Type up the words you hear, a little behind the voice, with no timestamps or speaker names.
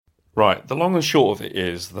Right, the long and short of it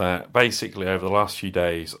is that basically over the last few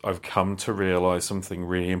days, I've come to realise something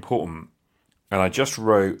really important. And I just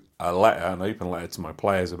wrote a letter, an open letter to my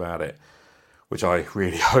players about it, which I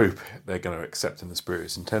really hope they're going to accept in the spirit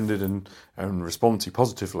it's intended and respond to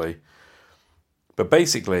positively. But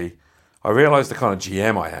basically, I realised the kind of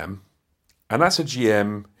GM I am, and that's a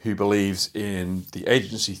GM who believes in the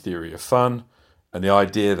agency theory of fun and the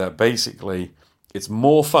idea that basically it's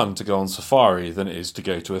more fun to go on safari than it is to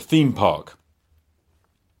go to a theme park.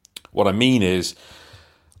 What I mean is,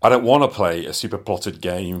 I don't want to play a super plotted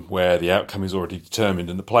game where the outcome is already determined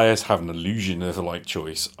and the players have an illusion of a like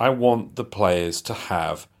choice. I want the players to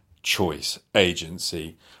have choice,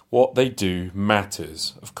 agency. What they do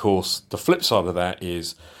matters. Of course, the flip side of that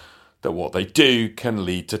is that what they do can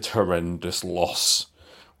lead to horrendous loss.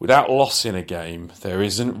 Without loss in a game, there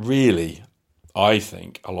isn't really, I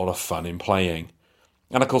think, a lot of fun in playing.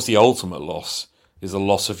 And of course, the ultimate loss is the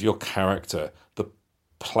loss of your character, the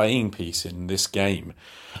playing piece in this game.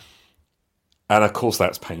 And of course,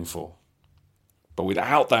 that's painful. But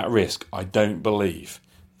without that risk, I don't believe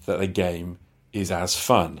that the game is as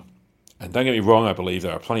fun. And don't get me wrong, I believe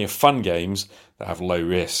there are plenty of fun games that have low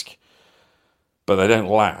risk, but they don't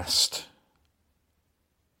last.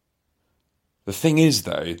 The thing is,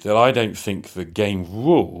 though, that I don't think the game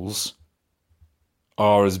rules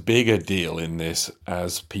are as big a deal in this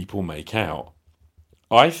as people make out.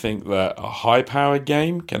 I think that a high-powered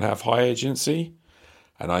game can have high agency,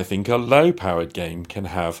 and I think a low-powered game can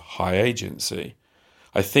have high agency.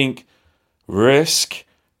 I think risk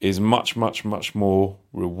is much, much, much more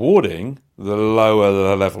rewarding the lower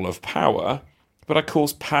the level of power. But of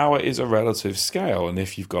course, power is a relative scale. And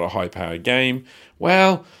if you've got a high-powered game,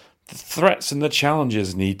 well, the threats and the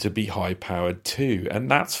challenges need to be high-powered too. And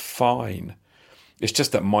that's fine. It's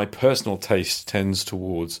just that my personal taste tends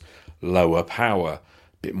towards lower power,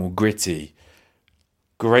 a bit more gritty,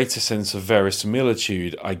 greater sense of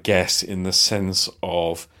verisimilitude, I guess, in the sense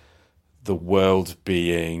of the world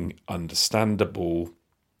being understandable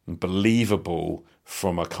and believable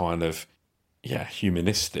from a kind of,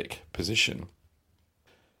 humanistic position.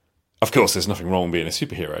 Of course, there's nothing wrong being a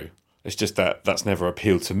superhero. It's just that that's never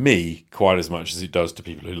appealed to me quite as much as it does to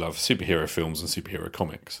people who love superhero films and superhero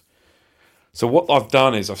comics. So what I've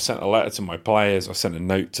done is I've sent a letter to my players, I've sent a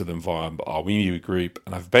note to them via our WeMe group,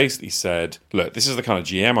 and I've basically said, look, this is the kind of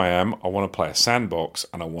GM I am. I want to play a sandbox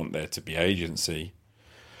and I want there to be agency.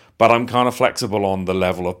 But I'm kind of flexible on the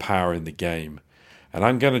level of power in the game. And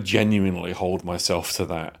I'm going to genuinely hold myself to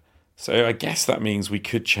that. So I guess that means we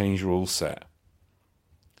could change rule set.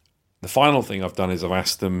 The final thing I've done is I've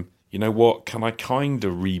asked them, you know what, can I kind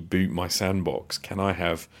of reboot my sandbox? Can I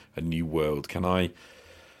have a new world? Can I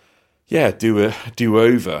do a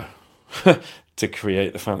do-over to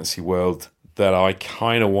create the fantasy world that I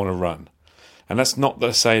kind of want to run. And that's not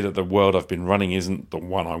to say that the world I've been running isn't the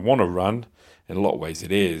one I want to run. In a lot of ways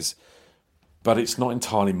it is. But it's not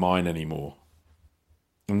entirely mine anymore.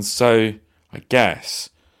 And so I guess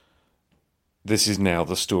this is now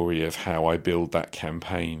the story of how I build that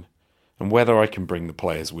campaign and whether I can bring the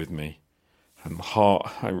players with me. And my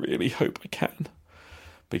heart, I really hope I can.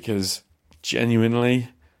 Because genuinely,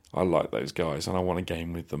 I like those guys and I want a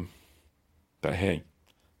game with them. But hey,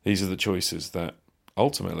 these are the choices that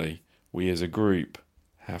ultimately we as a group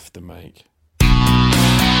have to make.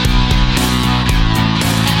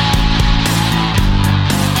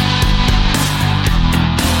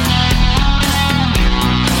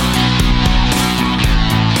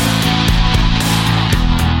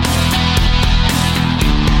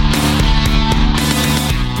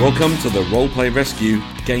 Welcome to the Roleplay Rescue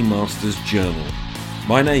Game Master's Journal.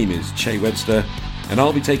 My name is Che Webster, and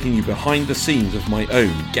I'll be taking you behind the scenes of my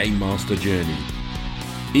own Game Master journey.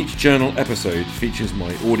 Each journal episode features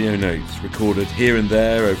my audio notes recorded here and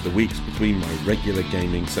there over the weeks between my regular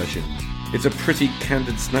gaming sessions. It's a pretty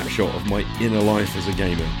candid snapshot of my inner life as a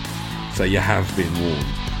gamer, so you have been warned.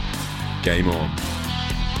 Game on.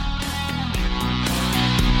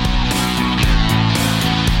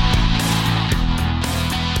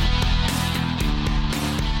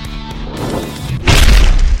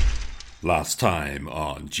 Last time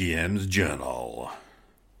on GM's Journal.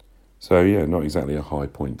 So not exactly a high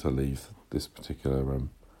point to leave this particular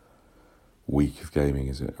week of gaming,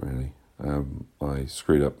 is it really? I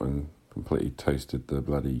screwed up and completely toasted the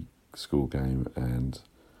bloody school game and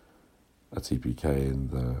a TPK in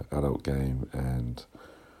the adult game, and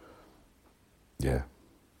what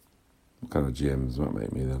kind of GMs might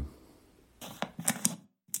make me then?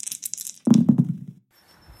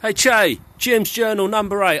 Hey Che, Jim's Journal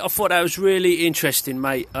number 8. I thought that was really interesting,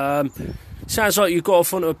 mate. Sounds like you got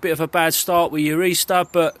off on a bit of a bad start with your Easter,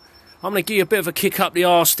 but I'm going to give you a bit of a kick up the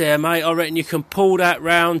arse there, mate. I reckon you can pull that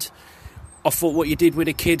round. I thought what you did with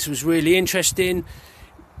the kids was really interesting.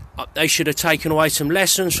 They should have taken away some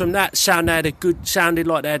lessons from that. Sounded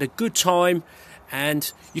like they had a good time.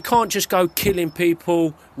 And you can't just go killing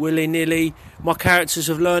people willy-nilly. My characters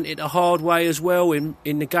have learnt it the hard way as well in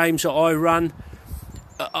the games that I run.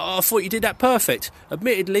 I thought you did that perfect.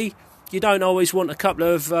 Admittedly, you don't always want a couple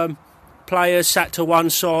of players sat to one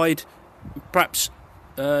side, perhaps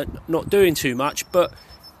not doing too much, but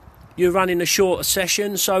you're running a shorter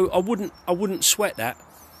session, so I wouldn't sweat that.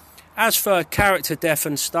 As for character death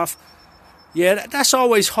and stuff, yeah, that's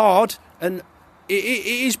always hard, and it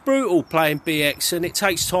is brutal playing BX, and it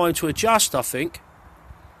takes time to adjust, I think.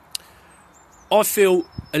 I feel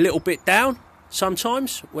a little bit down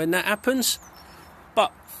sometimes when that happens,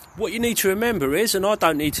 but what you need to remember is, and I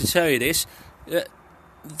don't need to tell you this,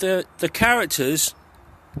 the characters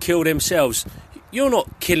kill themselves. You're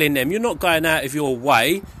not killing them. You're not going out of your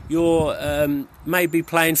way. You're maybe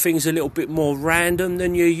playing things a little bit more random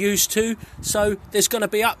than you're used to. So there's going to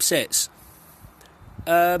be upsets.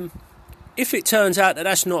 If it turns out that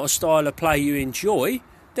that's not a style of play you enjoy,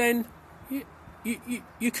 then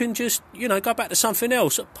you can just go back to something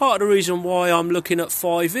else. Part of the reason why I'm looking at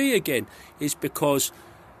 5e again is because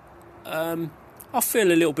I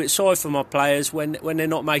feel a little bit sorry for my players when they're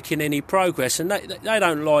not making any progress, and they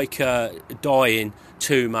don't like dying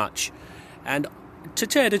too much. And to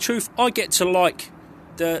tell you the truth, I get to like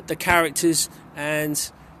the characters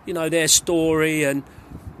and their story,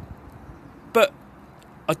 but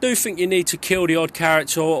I do think you need to kill the odd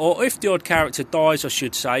character, or if the odd character dies, I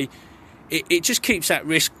should say, it just keeps that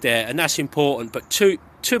risk there, and that's important. But too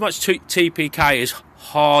much TPK is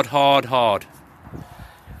hard.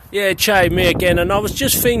 Yeah, Che, me again, and I was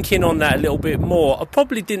just thinking on that a little bit more. I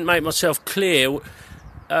probably didn't make myself clear.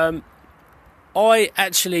 I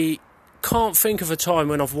actually can't think of a time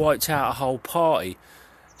when I've wiped out a whole party,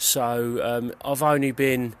 so I've only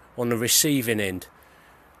been on the receiving end.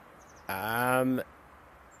 And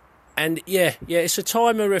yeah, it's a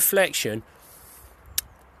time of reflection.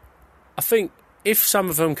 I think if some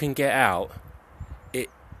of them can get out, it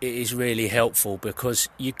is really helpful, because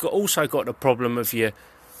you've also got the problem of you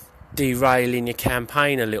derailing your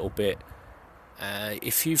campaign a little bit.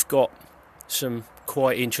 If you've got some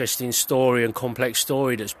quite interesting story and complex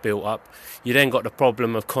story that's built up, you then got the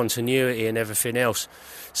problem of continuity and everything else.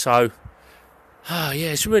 So, yeah,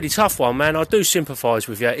 it's a really tough one, man. I do sympathise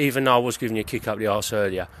with you, even though I was giving you a kick up the arse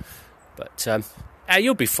earlier. But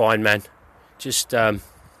you'll be fine, man. Just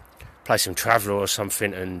play some Traveller or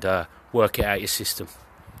something and work it out your system.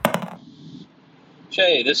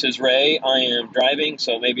 Che, this is Ray. I am driving,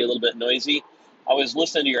 so maybe a little bit noisy. I was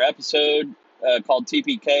listening to your episode called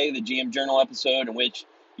TPK, the GM Journal episode, in which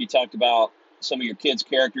you talked about some of your kids'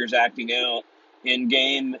 characters acting out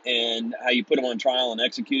in-game and how you put them on trial and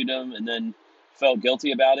execute them and then felt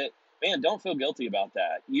guilty about it. Man, don't feel guilty about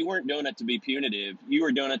that. You weren't doing it to be punitive. You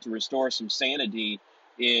were doing it to restore some sanity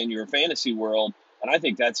in your fantasy world, and I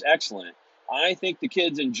think that's excellent. I think the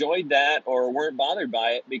kids enjoyed that or weren't bothered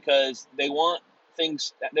by it because they want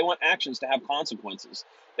actions to have consequences.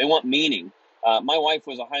 They want meaning. My wife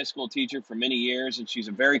was a high school teacher for many years, and she's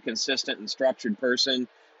a very consistent and structured person.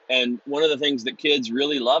 And one of the things that kids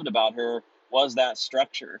really loved about her was that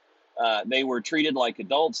structure. They were treated like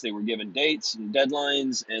adults. They were given dates and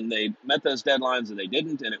deadlines, and they met those deadlines and they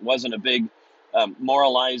didn't. And it wasn't a big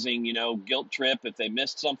moralizing, guilt trip. If they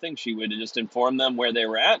missed something, she would just inform them where they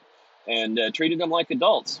were at and treated them like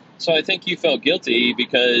adults. So I think you felt guilty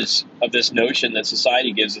because of this notion that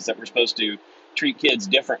society gives us that we're supposed to treat kids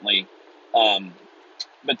differently.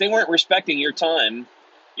 But they weren't respecting your time,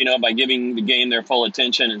 by giving the game their full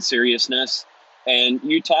attention and seriousness. And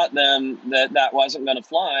you taught them that wasn't going to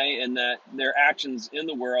fly, and that their actions in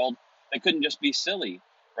the world, they couldn't just be silly,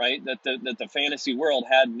 right? That the fantasy world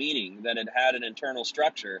had meaning, that it had an internal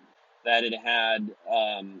structure, that it had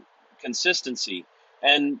consistency.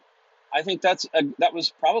 And I think that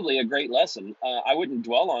was probably a great lesson. I wouldn't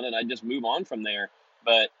dwell on it. I'd just move on from there.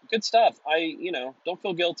 But good stuff. Don't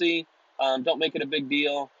feel guilty. Don't make it a big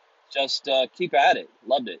deal. Just keep at it.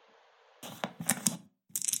 Loved it.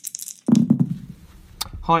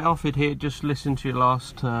 Hi, Alfred here. Just listened to your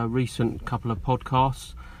last recent couple of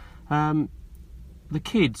podcasts. The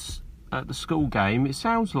kids at the school game, it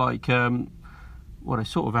sounds like they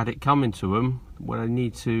sort of had it coming to them, where they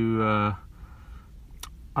need to...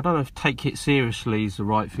 I don't know if take it seriously is the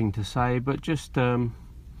right thing to say, but just learn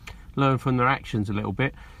from their actions a little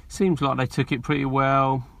bit. Seems like they took it pretty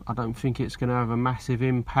well. I don't think it's going to have a massive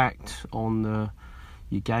impact on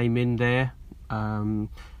your game in there.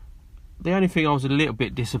 The only thing I was a little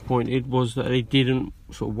bit disappointed was that they didn't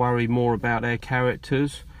sort of worry more about their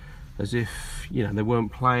characters, as if, you know, they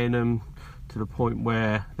weren't playing them to the point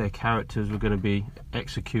where their characters were going to be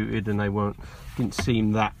executed, and they didn't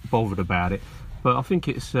seem that bothered about it. But I think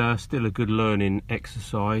it's still a good learning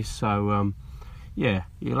exercise, so yeah,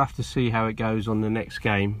 you'll have to see how it goes on the next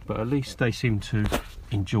game, but at least they seem to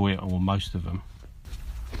enjoy it, or most of them.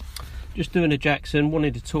 Just doing a Jackson,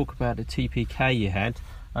 wanted to talk about the TPK you had.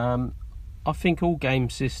 I think all game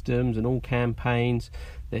systems and all campaigns,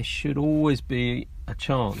 there should always be a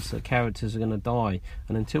chance that characters are going to die,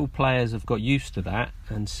 and until players have got used to that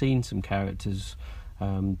and seen some characters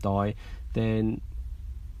die, then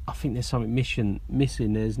I think there's something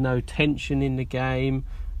missing. There's no tension in the game.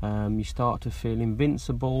 You start to feel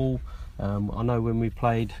invincible. I know when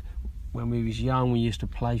we was young, we used to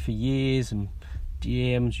play for years, and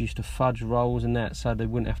GMs used to fudge rolls and that, so they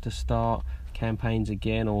wouldn't have to start campaigns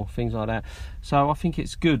again or things like that. So I think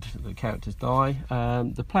it's good that characters die.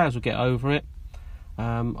 The players will get over it.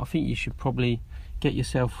 I think you should probably get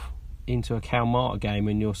yourself into a Kalmata game,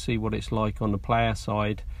 and you'll see what it's like on the player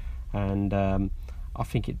side, and I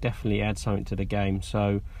think it definitely adds something to the game.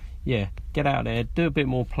 So yeah, get out there, do a bit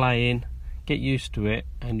more playing, get used to it,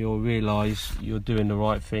 and you'll realise you're doing the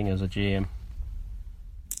right thing as a GM.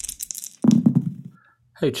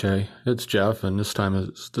 Hey Che, it's Jeff, and this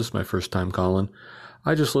is my first time calling.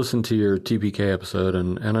 I just listened to your TPK episode,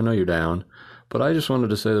 and I know you're down, but I just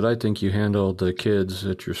wanted to say that I think you handled the kids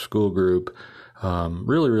at your school group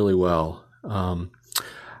really, really well. I'm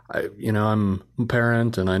a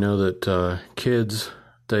parent, and I know that kids,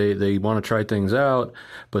 they want to try things out,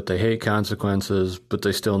 but they hate consequences, but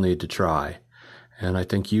they still need to try. And I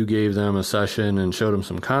think you gave them a session and showed them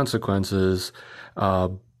some consequences,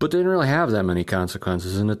 but they didn't really have that many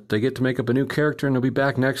consequences, and they get to make up a new character, and they'll be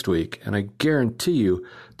back next week. And I guarantee you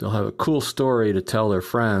they'll have a cool story to tell their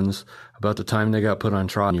friends about the time they got put on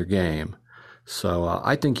trial in your game. So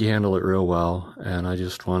I think you handle it real well, and I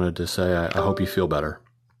just wanted to say I hope you feel better.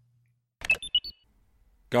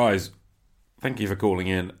 Guys, thank you for calling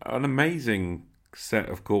in. An amazing set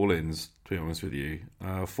of call-ins, to be honest with you.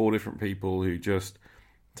 4 different people who just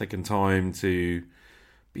taken time to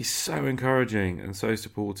be so encouraging and so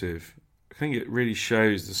supportive. I think it really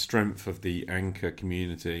shows the strength of the Anchor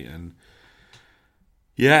community. And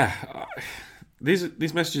yeah,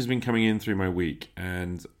 these messages have been coming in through my week,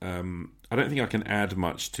 and I don't think I can add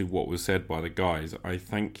much to what was said by the guys. I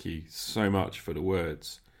thank you so much for the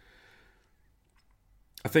words.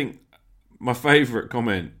 I think my favourite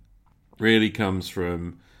comment really comes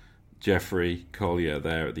from Jeffrey Collier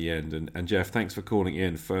there at the end. And Jeff, thanks for calling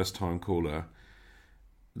in, first time caller.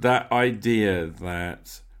 That idea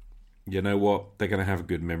that, you know what, they're going to have a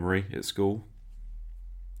good memory at school.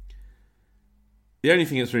 The only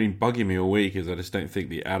thing that's really bugging me all week is I just don't think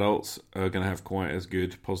the adults are going to have quite as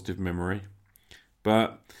good positive memory.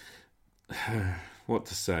 But what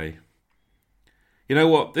to say? You know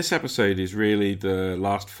what? This episode is really the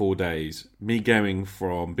last 4 days. Me going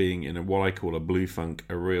from being in what I call a blue funk,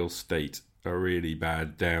 a real state, a really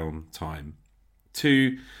bad down time,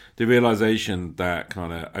 to the realisation that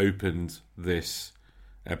kind of opened this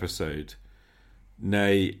episode.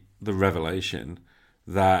 Nay, the revelation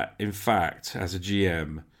that, in fact, as a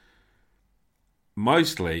GM,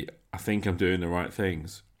 mostly I think I'm doing the right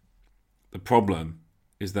things. The problem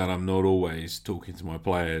is that I'm not always talking to my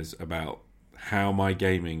players about how my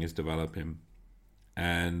gaming is developing.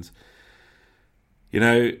 And, you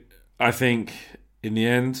know, I think in the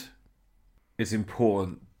end, it's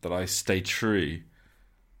important that I stay true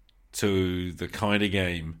to the kind of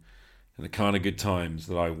game and the kind of good times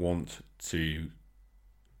that I want to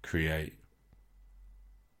create.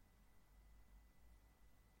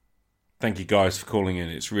 Thank you guys for calling in.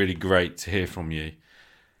 It's really great to hear from you.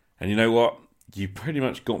 And you know what? You pretty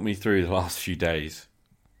much got me through the last few days.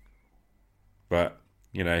 But,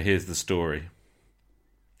 you know, here's the story.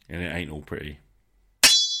 And it ain't all pretty.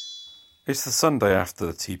 It's the Sunday after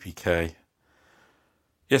the TPK.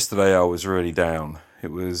 Yesterday I was really down.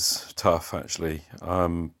 It was tough, actually.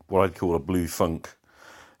 What I'd call a blue funk.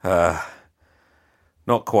 Not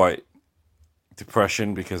quite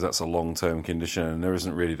depression, because that's a long-term condition and there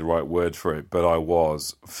isn't really the right word for it, but I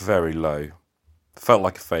was very low. Felt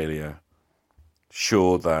like a failure.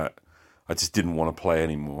 Sure that I just didn't want to play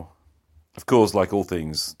anymore. Of course, like all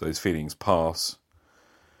things, those feelings pass.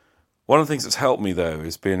 One of the things that's helped me, though,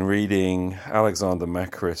 has been reading Alexander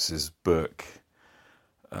Macris's book,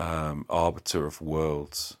 Arbiter of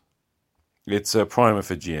Worlds. It's a primer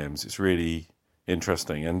for GMs. It's really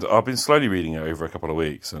interesting, and I've been slowly reading it over a couple of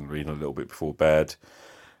weeks and reading a little bit before bed.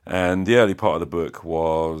 And the early part of the book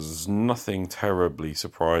was nothing terribly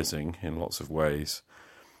surprising in lots of ways.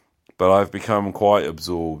 But I've become quite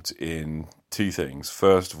absorbed in two things.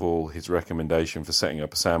 First of all, his recommendation for setting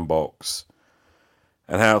up a sandbox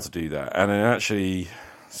and how to do that. And then actually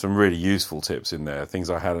some really useful tips in there, things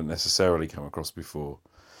I hadn't necessarily come across before.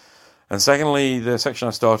 And secondly, the section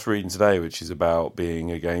I started reading today, which is about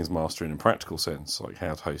being a games master in a practical sense, like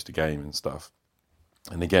how to host a game and stuff.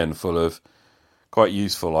 And again, full of quite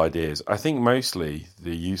useful ideas. I think mostly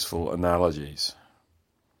the useful analogies.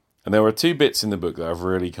 And there were two bits in the book that have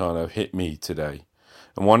really kind of hit me today.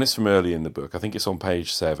 And one is from early in the book. I think it's on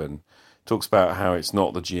page 7. It talks about how it's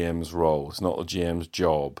not the GM's role, it's not the GM's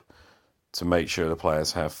job to make sure the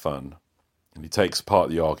players have fun. And he takes apart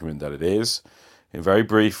the argument that it is, and very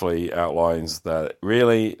briefly outlines that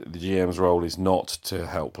really the GM's role is not to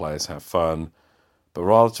help players have fun, but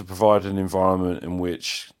rather to provide an environment in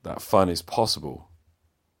which that fun is possible.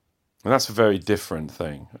 And that's a very different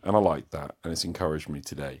thing, and I like that, and it's encouraged me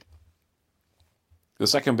today. The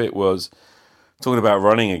second bit was talking about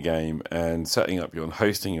running a game and setting up and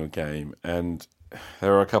hosting your game, and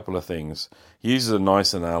there are a couple of things. He uses a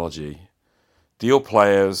nice analogy. Do your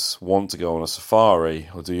players want to go on a safari,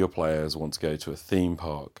 or do your players want to go to a theme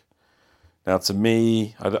park? Now, to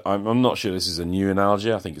me, I'm not sure this is a new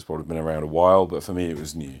analogy. I think it's probably been around a while, but for me it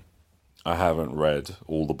was new. I haven't read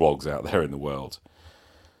all the blogs out there in the world.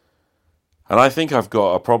 And I think I've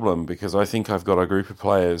got a problem, because I think I've got a group of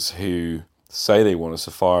players who say they want a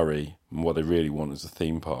safari, and what they really want is a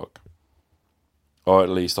theme park. Or at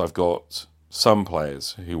least I've got some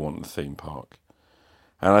players who want a theme park.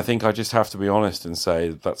 And I think I just have to be honest and say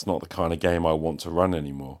that that's not the kind of game I want to run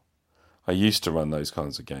anymore. I used to run those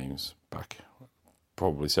kinds of games back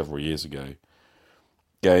probably several years ago.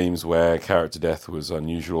 Games where character death was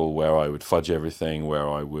unusual, where I would fudge everything, where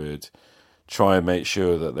I would try and make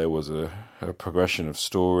sure that there was a progression of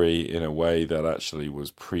story in a way that actually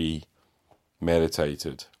was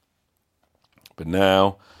premeditated. But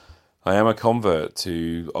now I am a convert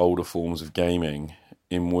to older forms of gaming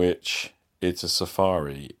in which it's a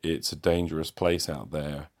safari, it's a dangerous place out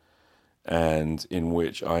there, and in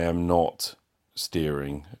which I am not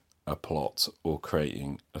steering a plot or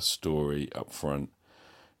creating a story up front,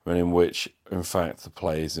 but in which, in fact, the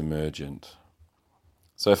play is emergent.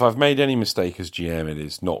 So if I've made any mistake as GM, it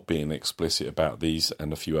is not being explicit about these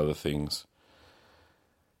and a few other things.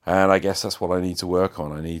 And I guess that's what I need to work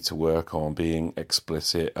on. I need to work on being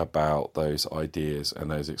explicit about those ideas and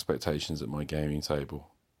those expectations at my gaming table.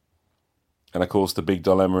 And of course, the big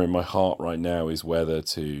dilemma in my heart right now is whether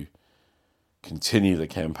to continue the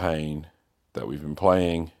campaign that we've been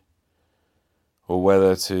playing or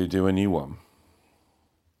whether to do a new one.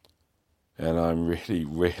 And I'm really,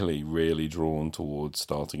 really, really drawn towards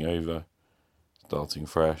starting over, starting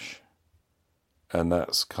fresh. And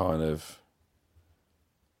that's kind of,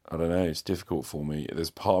 I don't know, it's difficult for me. There's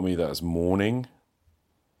part of me that's mourning,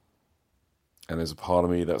 and there's a part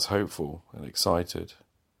of me that's hopeful and excited.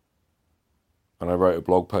 And I wrote a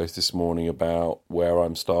blog post this morning about where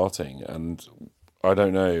I'm starting, and I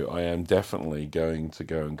don't know, I am definitely going to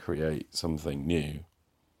go and create something new.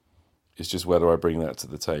 It's just whether I bring that to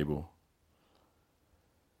the table.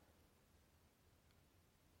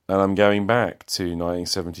 And I'm going back to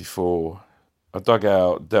 1974. I dug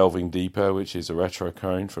out Delving Deeper, which is a retro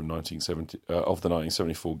clone from of the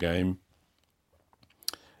 1974 game.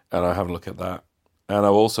 And I have a look at that. And I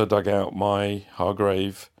also dug out my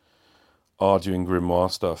Hargrave Arduin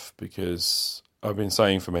Grimoire stuff, because I've been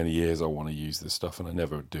saying for many years I want to use this stuff and I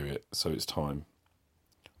never do it, so it's time.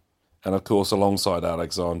 And of course, alongside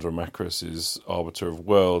Alexandra Macros's Arbiter of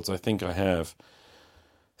Worlds, I think I have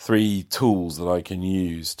 3 tools that I can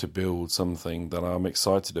use to build something that I'm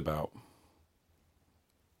excited about,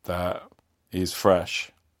 that is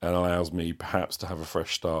fresh and allows me perhaps to have a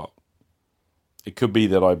fresh start. It could be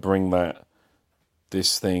that I bring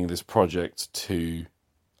this project to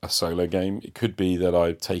a solo game. It could be that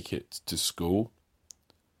I take it to school.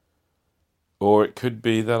 Or it could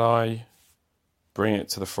be that I bring it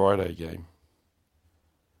to the Friday game.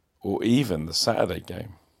 Or even the Saturday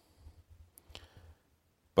game.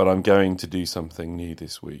 But I'm going to do something new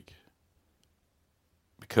this week.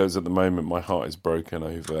 Because at the moment my heart is broken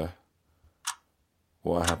over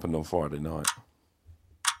what happened on Friday night.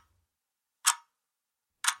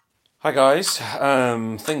 Hi guys,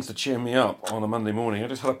 things to cheer me up on a Monday morning. I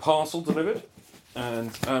just had a parcel delivered,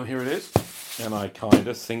 and here it is. And I kind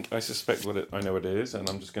of suspect I know what it is, and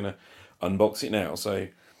I'm just going to unbox it now. So,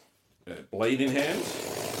 blade in hand,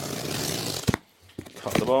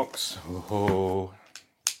 cut the box. Oh,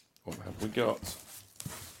 what have we got?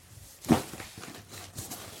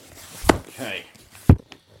 Okay.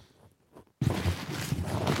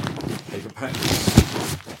 Paper packs.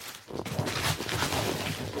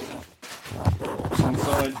 What's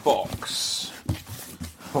inside box?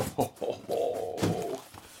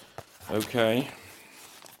 Okay.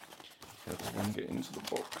 Let's one get into the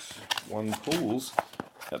box. One pulls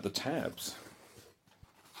at the tabs.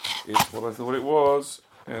 It's what I thought it was,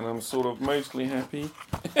 and I'm sort of mostly happy.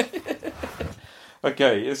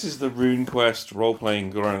 Okay, this is the RuneQuest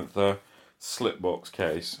role-playing Glorantha slipbox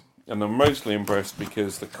case, and I'm mostly impressed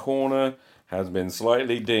because the corner has been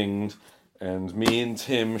slightly dinged, and me and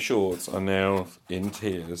Tim Shorts are now in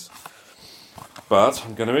tears. But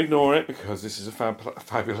I'm going to ignore it because this is a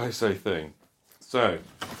fabuloso thing. So,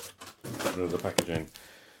 get rid of the packaging.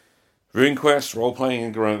 RuneQuest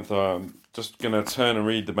role-playing Glorantha. I'm just going to turn and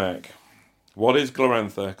read the back. What is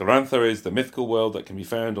Glorantha? Glorantha is the mythical world that can be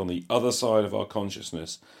found on the other side of our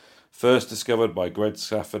consciousness. First discovered by Greg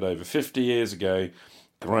Stafford over 50 years ago,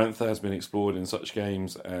 Glorantha has been explored in such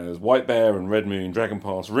games as White Bear and Red Moon, Dragon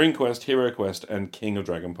Pass, RuneQuest, Hero Quest, and King of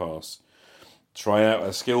Dragon Pass. Try out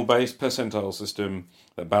a skill-based percentile system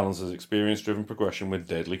that balances experience-driven progression with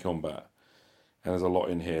deadly combat. And there's a lot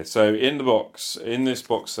in here. So in this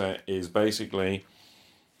box set is basically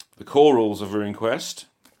the core rules of RuneQuest.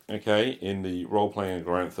 Okay, in the role-playing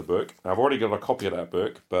Glorantha book. I've already got a copy of that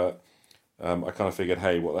book, but I kind of figured,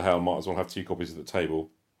 hey, what the hell, might as well have 2 copies at the table,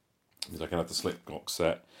 because I can have the slipbox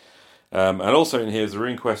set. And also in here is the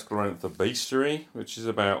RuneQuest Glorantha Bestiary, which is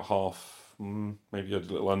about half, maybe a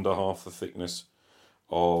little under half the thickness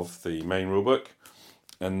of the main rulebook.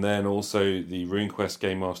 And then also the RuneQuest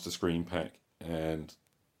Game Master Screen Pack, and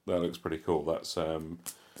that looks pretty cool. That's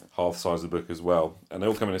half the size of the book as well, and they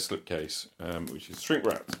all come in a slipcase, which is shrink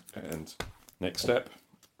wrapped. And next step,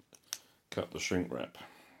 cut the shrink wrap.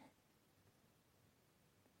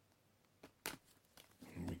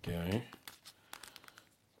 Here we go.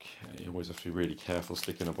 Okay, you always have to be really careful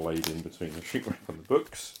sticking a blade in between the shrink wrap and the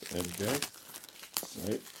books. There we go.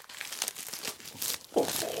 So,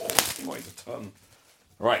 weighs a ton.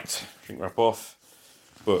 Right, shrink wrap off.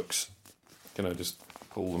 Books. Gonna just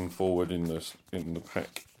pull them forward in the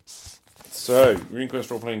pack. So, RuneQuest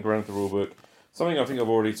role-playing Glorantha rulebook. Something I think I've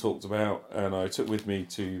already talked about, and I took with me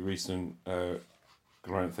to recent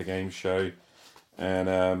Glorantha game show,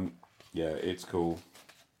 and yeah, it's cool.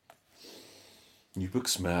 New book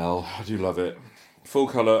smell, I do love it. Full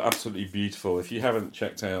colour, absolutely beautiful. If you haven't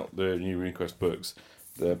checked out the new RuneQuest books,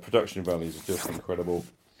 the production values are just incredible.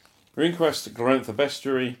 RuneQuest Glorantha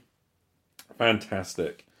Bestiary,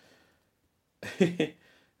 fantastic.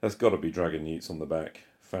 There's got to be dragon newts on the back.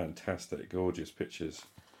 Fantastic, gorgeous pictures.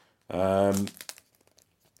 Oh,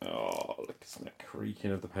 look at that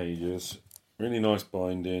creaking of the pages. Really nice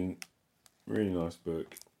binding. Really nice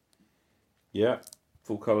book. Yeah,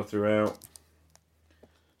 full colour throughout.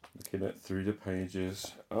 Looking at through the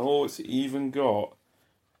pages. Oh, it's even got...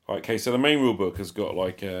 Okay, so the main rule book has got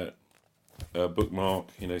like a bookmark,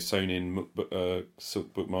 sewn in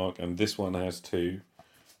silk bookmark, and this one has 2.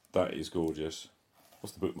 That is gorgeous.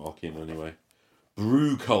 What's the bookmark in anyway?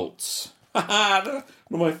 Brew cults. One of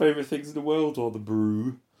my favourite things in the world are the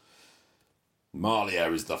brew.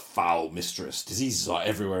 Malia is the foul mistress. Diseases are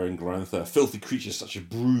everywhere in Glorantha. Filthy creatures such as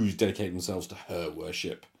brews dedicate themselves to her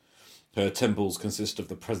worship. Her temples consist of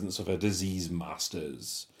the presence of her disease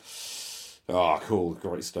masters. Cool.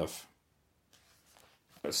 Great stuff.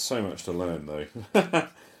 There's so much to learn, though.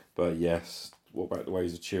 But yes, what about the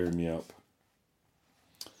ways of cheering me up?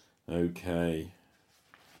 Okay.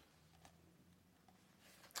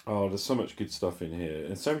 Oh, there's so much good stuff in here.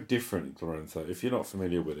 It's so different, Glorantha, if you're not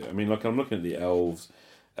familiar with it. I mean, like, I'm looking at the elves,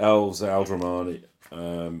 Aldramani,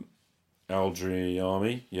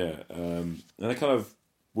 Aldriami, yeah. And they're kind of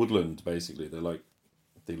woodland, basically. They look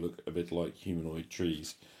a bit like humanoid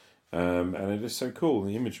trees. And they're just so cool.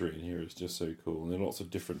 The imagery in here is just so cool. And there are lots of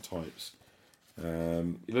different types.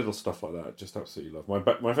 Little stuff like that, I just absolutely love. My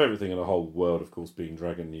favourite thing in the whole world, of course, being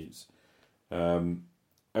dragon newts.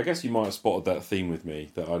 I guess you might have spotted that theme with me,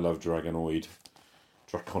 that I love draconic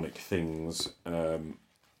things. I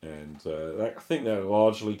think that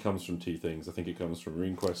largely comes from 2 things. I think it comes from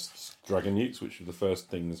RuneQuest's Dragon Newts, which were the first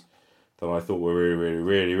things that I thought were really, really,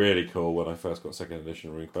 really, really cool when I first got 2nd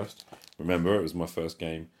edition of RuneQuest. Remember, it was my first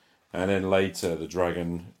game. And then later, the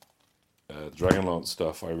Dragonlance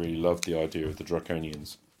stuff, I really loved the idea of the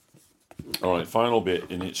Draconians. Alright, final bit,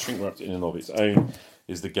 and it's shrink wrapped in and of its own,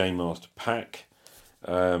 is the Game Master Pack,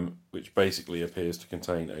 which basically appears to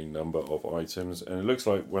contain a number of items. And it looks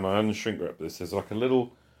like when I unshrink wrap this, there's like a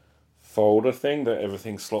little folder thing that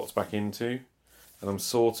everything slots back into. And I'm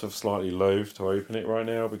sort of slightly loath to open it right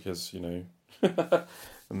now because,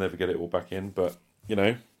 and never get it all back in. But,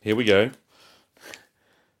 here we go.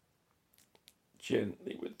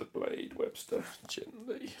 Gently with the blade, Webster.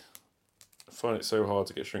 Gently. I find it so hard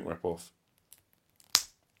to get shrink wrap off.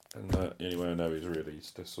 And the only way I know is really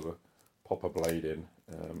to sort of pop a blade in.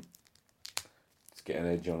 To get an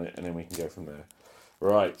edge on it, and then we can go from there.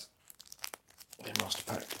 Right. Master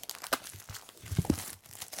pack.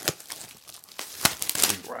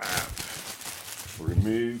 Rewrap.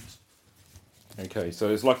 Removed. Okay, so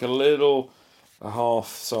it's like a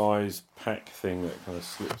half-size pack thing that kind of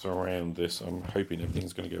slips around this. I'm hoping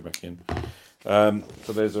everything's going to go back in.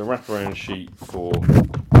 So there's a wraparound sheet for.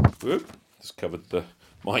 Whoop! Just covered the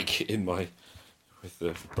mic with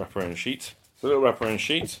the wraparound sheet. So a little wraparound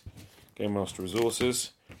sheet. Game Master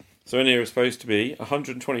Resources. So in here is supposed to be a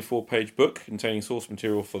 124-page book containing source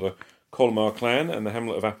material for the Colmar clan and the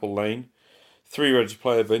Hamlet of Apple Lane. 3 ready to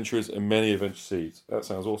play adventurers and many adventure seeds. That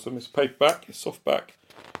sounds awesome. It's paperback, it's softback,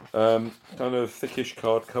 kind of thickish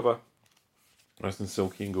card cover, nice and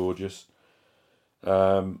silky and gorgeous.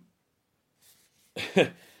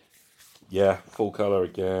 Yeah, full colour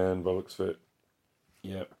again. By the looks of it.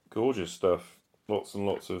 Yeah, gorgeous stuff. Lots and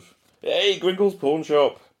lots of. Hey, Grinkle's Pawn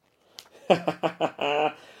Shop.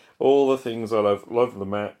 All the things I love. Love the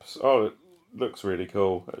maps. Oh, it looks really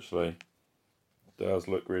cool. Actually, it does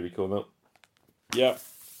look really cool. No. Yeah.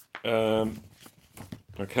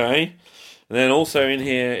 Okay. And then also in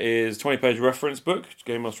here is 20-page reference book,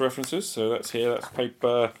 Game Master References. So that's here. That's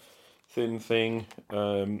paper, thin thing.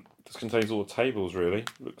 This contains all the tables, really.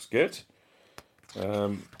 Looks good.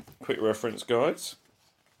 Quick reference guides.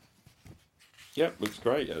 Yep, looks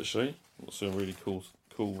great, actually. Lots of really cool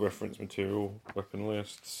reference material. Weapon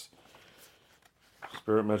lists.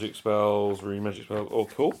 Spirit magic spells, rune magic spells. Oh,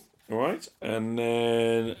 cool. Alright. And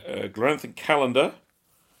then a Glanthan calendar.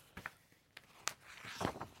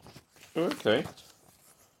 Okay.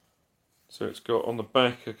 So it's got on the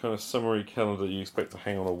back a kind of summary calendar you expect to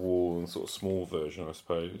hang on a wall, and sort of small version, I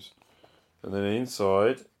suppose. And then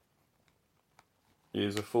inside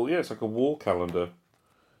is a full, it's like a wall calendar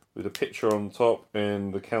with a picture on top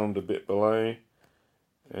and the calendar bit below.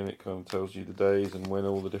 And it kind of tells you the days and when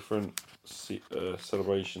all the different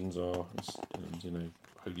celebrations are, and,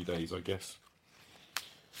 holy days, I guess.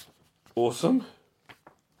 Awesome.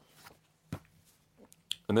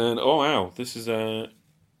 And then, oh wow, this is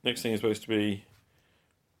next thing is supposed to be.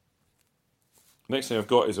 Next thing I've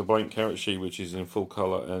got is a blank character sheet, which is in full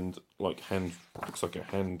colour and looks like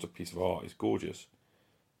a piece of art. It's gorgeous.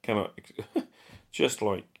 Just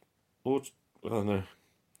like, I don't know,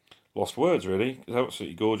 lost words really. It's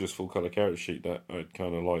absolutely gorgeous full colour character sheet that I'd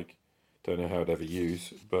kind of like. Don't know how I'd ever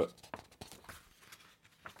use,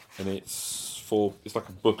 and it's like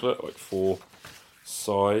a booklet, like 4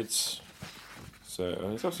 sides.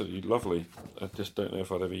 So it's absolutely lovely. I just don't know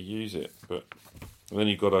if I'd ever use it. And then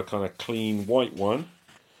you've got a kind of clean white one,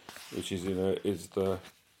 which is is the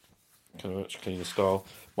kind of much cleaner style.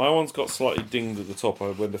 My one's got slightly dinged at the top.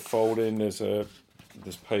 When the folding, this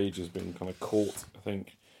page has been kind of caught, I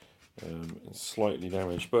think, it's slightly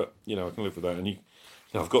damaged. But I can live with that. And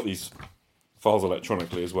I've got these files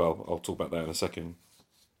electronically as well. I'll talk about that in a second.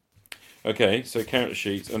 Okay, so character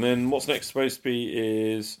sheets, and then what's next supposed to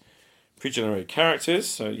be is pre-generated characters.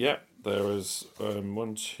 So yeah, there is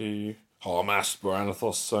 1, 2. Harmas,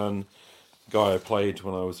 Baranathos' son, guy I played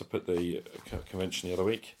when I was up at the convention the other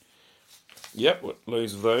week. Yep,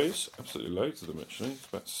 loads of those. Absolutely loads of them, actually. It's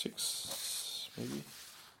about 6, maybe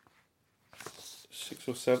 6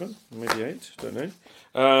 or 7, maybe 8. Don't know.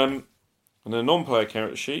 And a non-player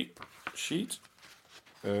character sheet,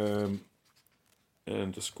 and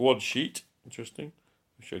a squad sheet. Interesting.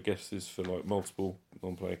 Which I guess is for like multiple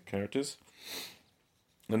non-player characters.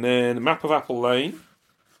 And then a map of Apple Lane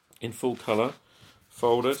in full colour,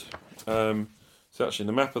 folded. It's actually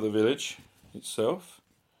the map of the village itself,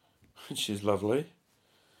 which is lovely.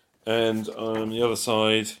 And on the other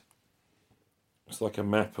side, it's like a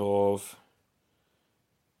map of,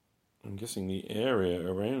 I'm guessing, the area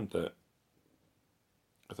around that.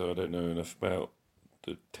 Although I don't know enough about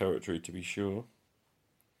the territory to be sure.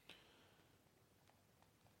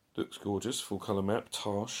 Looks gorgeous, full colour map,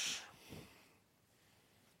 Tosh.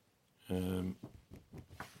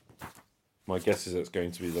 My guess is that's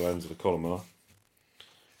going to be the lands of the Colmar.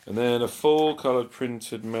 And then a full coloured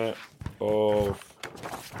printed map of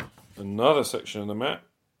another section of the map,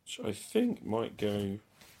 which I think might go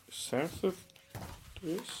south of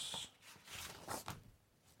this.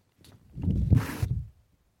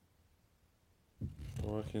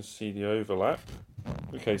 Oh, I can see the overlap.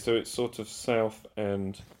 Okay, so it's sort of south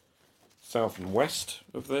and west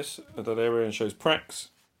of this, of that area, and shows Prax.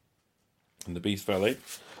 in the Beast Valley.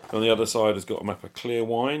 On the other side has got a map of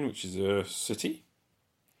Clearwine, which is a city,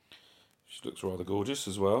 which looks rather gorgeous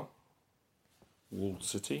as well. Walled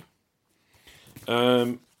city.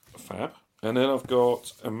 Fab. And then I've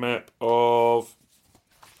got a map of...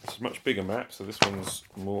 It's a much bigger map, so this one's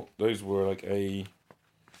more... Those were like A3.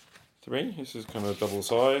 This is kind of double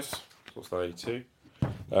size. What's that, A2?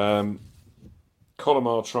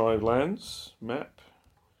 Colomar Tribe Lands map.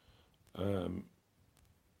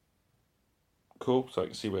 Cool, so I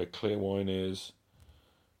can see where Clearwine is.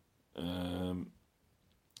 An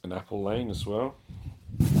Apple Lane as well.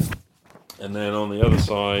 And then on the other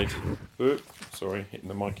side, sorry, hitting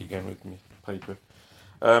the mic again with my paper.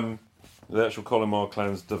 The actual Colomar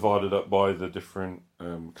clans divided up by the different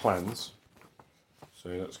clans. So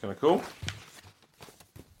that's kind of cool.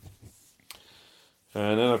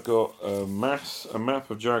 And then I've got a map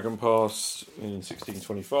of Dragon Pass in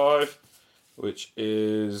 1625, which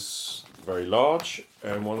is very large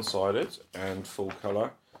and one-sided and full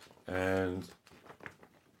colour. And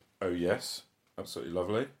oh yes, absolutely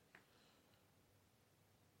lovely.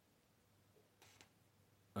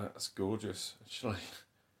 That's gorgeous, actually.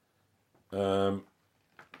 Oh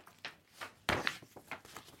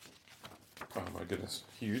my goodness,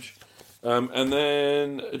 huge. And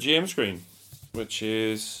then a GM screen, which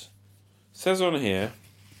says on here,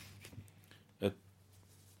 a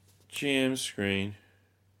GM screen.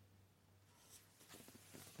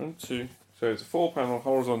 1, 2. So it's a 4-panel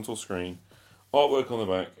horizontal screen. Artwork on the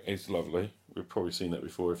back is lovely. We've probably seen that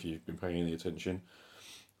before if you've been paying any attention.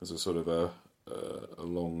 There's a sort of a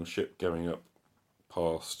long ship going up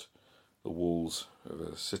past the walls of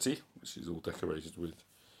a city, which is all decorated with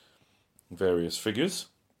various figures.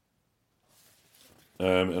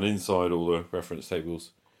 And inside all the reference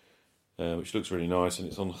tables, which looks really nice, and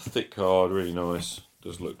it's on a thick card, really nice.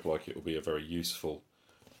 Does look like it will be a very useful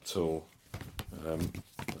tool.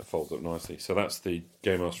 That folds up nicely. So that's the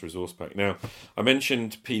Game Master Resource Pack. Now, I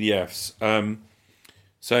mentioned PDFs.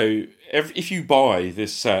 So if you buy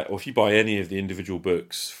this set, or if you buy any of the individual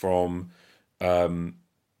books from the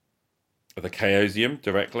Chaosium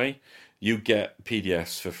directly, you get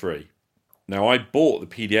PDFs for free. Now, I bought the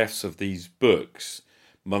PDFs of these books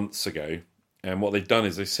months ago, and what they've done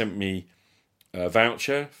is they sent me a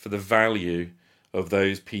voucher for the value of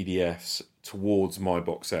those PDFs towards my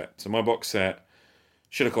box set. So my box set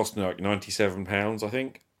should have cost me like £97, I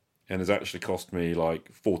think, and has actually cost me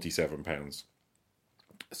like £47.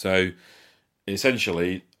 So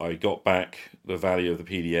essentially, I got back the value of the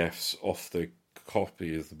PDFs off the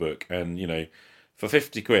copy of the book, and you know, for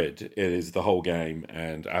 50 quid, it is the whole game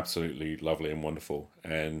and absolutely lovely and wonderful.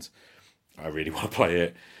 And I really want to play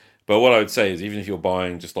it. But what I would say is, even if you're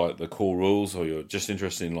buying just like the core rules, or you're just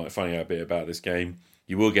interested in like finding out a bit about this game,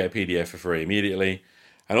 you will get a PDF for free immediately.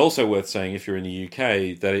 And also worth saying, if you're in the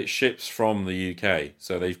UK, that it ships from the UK.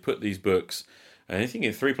 So they've put these books, and I think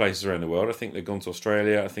in 3 places around the world. I think they've gone to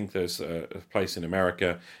Australia. I think there's a place in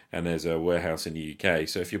America, and there's a warehouse in the UK.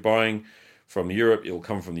 So if you're buying from Europe, it'll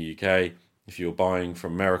come from the UK. If you're buying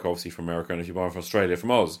from America, obviously from America, and if you're buying from Australia,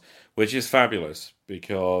 from Oz, which is fabulous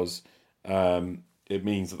because it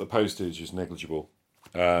means that the postage is negligible,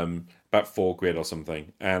 about £4 or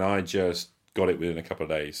something. And I just got it within a couple of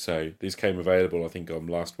days. So these came available, I think, on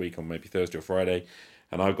last week on maybe Thursday or Friday,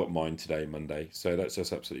 and I've got mine today, Monday. So that's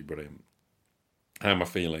just absolutely brilliant. How am I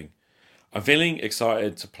feeling? I'm feeling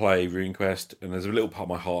excited to play RuneQuest, and there's a little part of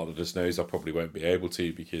my heart that just knows I probably won't be able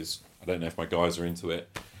to because I don't know if my guys are into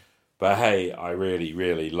it. But hey, I really,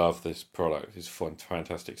 really love this product. It's fun,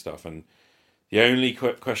 fantastic stuff. And the only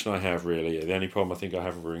question I have really, the only problem I think I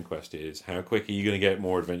have with RuneQuest is how quick are you going to get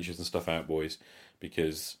more adventures and stuff out, boys?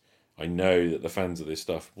 Because I know that the fans of this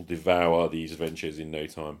stuff will devour these adventures in no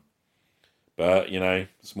time. But, you know,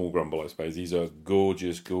 small grumble, I suppose. These are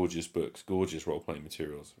gorgeous, gorgeous books, gorgeous role-playing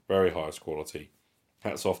materials, very highest quality.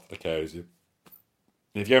 Hats off to the cows. And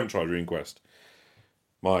if you haven't tried RuneQuest,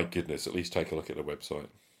 my goodness, at least take a look at the website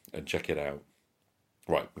and check it out.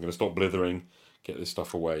 Right, I'm going to stop blithering, get this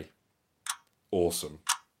stuff away. Awesome.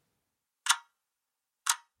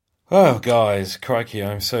 Oh, guys, crikey,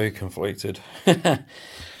 I'm so conflicted.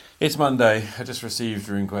 It's Monday. I just received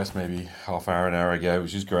RuneQuest maybe half hour, an hour ago,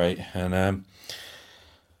 which is great. And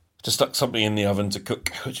just stuck something in the oven to cook,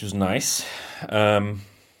 which was nice. And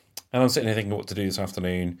I'm sitting here thinking what to do this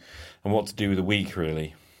afternoon and what to do with the week,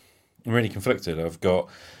 really. I'm really conflicted. I've got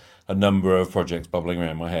a number of projects bubbling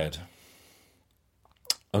around my head.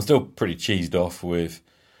 I'm still pretty cheesed off with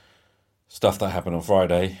stuff that happened on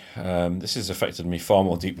Friday. This has affected me far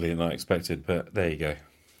more deeply than I expected, but there you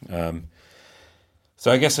go.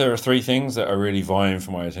 So I guess there are 3 things that are really vying for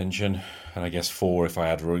my attention, and I guess 4 if I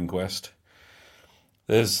add RuneQuest.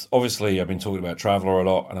 There's obviously, I've been talking about Traveller a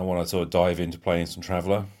lot, and I want to sort of dive into playing some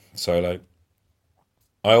Traveller solo.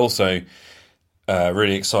 I also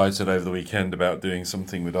really excited over the weekend about doing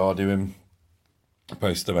something with Arduin. I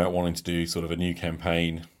posted about wanting to do sort of a new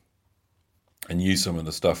campaign and use some of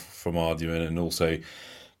the stuff from Arduin, and also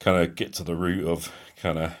kind of get to the root of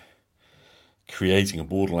kind of creating a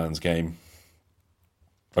Borderlands game.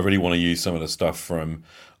 I really want to use some of the stuff from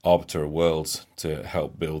Arbiter of Worlds to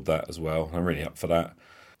help build that as well. I'm really up for that.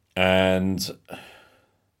 And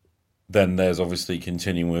then there's obviously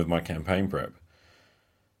continuing with my campaign prep.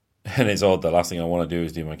 And it's odd, the last thing I want to do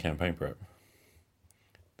is do my campaign prep.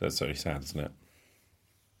 That's very sad, isn't it?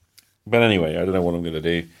 But anyway, I don't know what I'm going to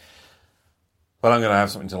do. But I'm going to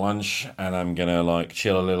have something to lunch, and I'm going to like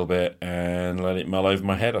chill a little bit and let it mull over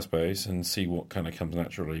my head, I suppose, and see what kind of comes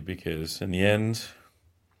naturally, because in the end,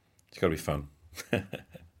 it's got to be fun.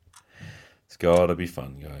 It's got to be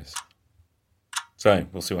fun, guys. So,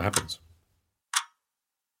 we'll see what happens.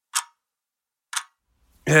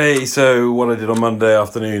 Hey, so what I did on Monday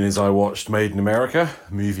afternoon is I watched Made in America,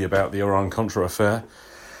 a movie about the Iran-Contra affair,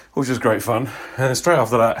 which was great fun. And straight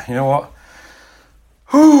after that, you know what?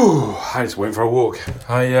 Whew, I just went for a walk.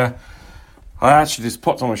 I actually just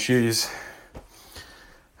popped on my shoes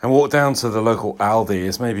and walked down to the local Aldi.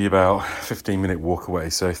 It's maybe about a 15-minute walk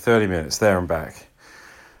away, so 30 minutes there and back.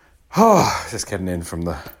 Oh, just getting in from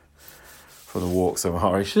the walk, so my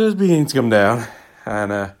heart rate just beginning to come down.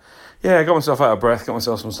 And I got myself out of breath, got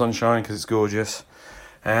myself some sunshine because it's gorgeous,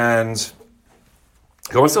 and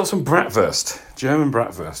got myself some bratwurst, German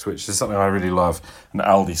bratwurst, which is something I really love, and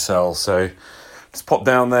Aldi sells. So just pop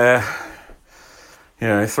down there, you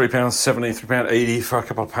know, £3.70, £3.80 for a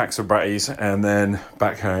couple of packs of bratties, and then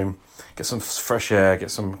back home, get some fresh air,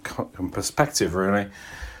 get some perspective, really.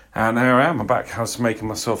 And there I am, I'm back. I was making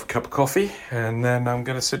myself a cup of coffee, and then I'm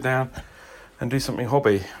going to sit down and do something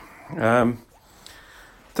hobby. Don't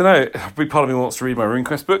know, a big part of me wants to read my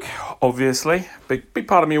RuneQuest book, obviously. Big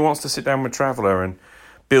part of me wants to sit down with Traveller and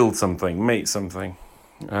build something, make something.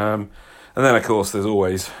 And then, of course, there's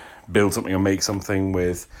always build something or make something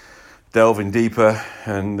with delving deeper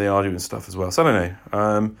and the Arduin stuff as well. So I don't know.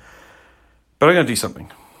 But I'm going to do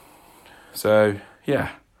something. So,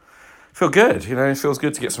 yeah. Feel good, you know, it feels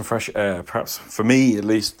good to get some fresh air. Perhaps, for me, at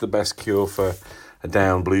least, the best cure for a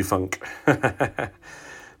down blue funk.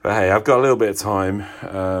 But hey, I've got a little bit of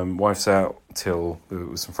time. Wife's out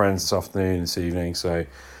with some friends this afternoon, this evening, so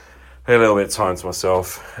a little bit of time to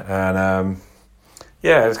myself. And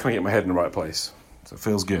just kind of get my head in the right place. So it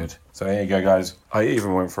feels good. So here you go, guys. I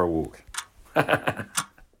even went for a walk.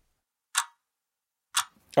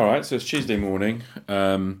 All right, so it's Tuesday morning.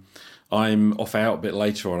 I'm off out a bit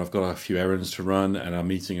later on. I've got a few errands to run, and I'm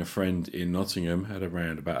meeting a friend in Nottingham at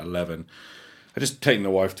around about 11. I just taken the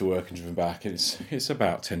wife to work and driven back, and it's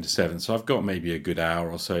about 10 to 7, so I've got maybe a good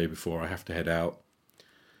hour or so before I have to head out.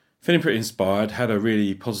 Feeling pretty inspired. Had a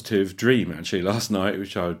really positive dream, actually, last night,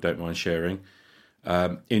 which I don't mind sharing.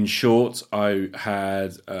 In short, I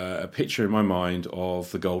had a picture in my mind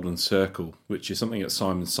of the Golden Circle, which is something that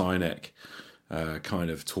Simon Sinek kind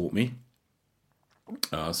of taught me.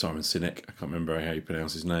 Simon Sinek, I can't remember how you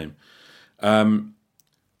pronounce his name.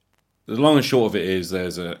 The long and short of it is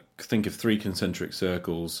think of 3 concentric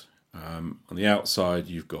circles. On the outside,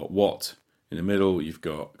 you've got what. In the middle, you've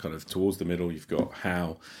got kind of towards the middle, you've got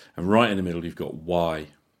how. And right in the middle, you've got why.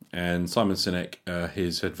 And Simon Sinek,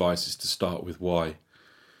 his advice is to start with why.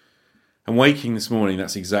 And waking this morning,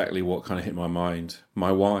 that's exactly what kind of hit my mind.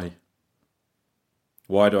 My why.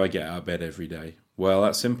 Why do I get out of bed every day? Well,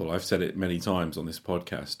 that's simple. I've said it many times on this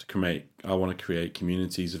podcast. I want to create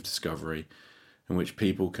communities of discovery in which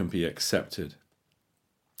people can be accepted.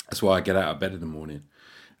 That's why I get out of bed in the morning.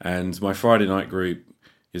 And my Friday night group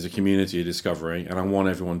is a community of discovery, and I want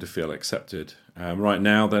everyone to feel accepted. Right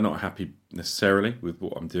now, they're not happy necessarily with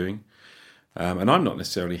what I'm doing. And I'm not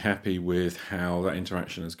necessarily happy with how that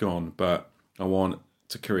interaction has gone, but I want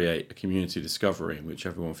to create a community of discovery in which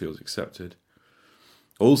everyone feels accepted.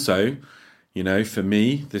 Also, you know, for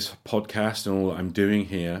me, this podcast and all that I'm doing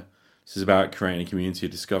here, this is about creating a community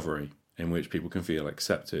of discovery in which people can feel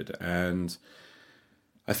accepted. And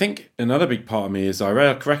I think another big part of me is I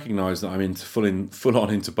recognise that I'm full on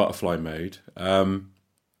into butterfly mode.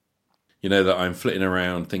 You know, that I'm flitting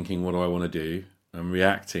around thinking, what do I want to do? I'm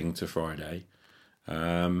reacting to Friday.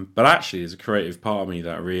 But actually, there's a creative part of me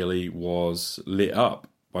that really was lit up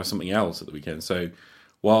by something else at the weekend. So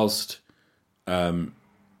whilst the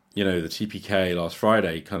TPK last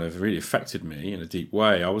Friday kind of really affected me in a deep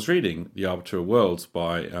way, I was reading The Arbiter of Worlds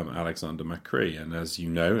by Alexander McCree. And as you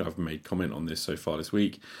know, I've made comment on this so far this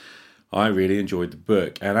week. I really enjoyed the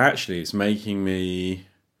book. And actually, it's making me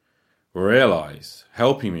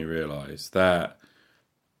helping me realize that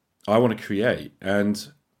I want to create. And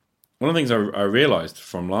one of the things I realized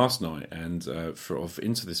from last night and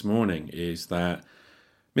into this morning is that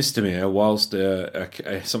Misdemeanor, whilst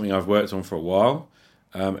something I've worked on for a while,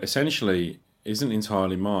 essentially isn't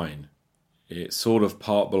entirely mine. It sort of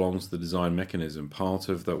part belongs to the design mechanism. Part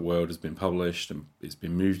of that world has been published and it's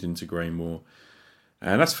been moved into Greymoor.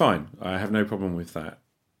 And that's fine. I have no problem with that.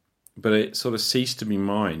 But it sort of ceased to be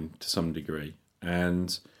mine to some degree.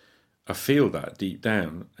 And I feel that deep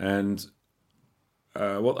down. And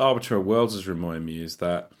what Arbiter of Worlds has reminded me is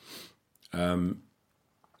that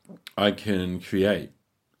I can create.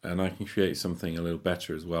 And I can create something a little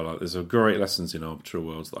better as well. There's some great lessons in Arbiter of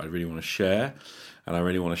Worlds that I really want to share. And I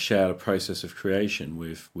really want to share the process of creation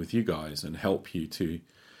with you guys and help you to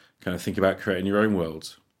kind of think about creating your own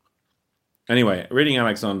worlds. Anyway, reading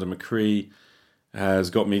Alexander McCree has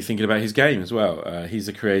got me thinking about his game as well. He's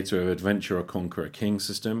the creator of Adventure or Conquer a King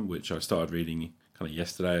system, which I started reading kind of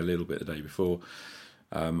yesterday, a little bit the day before.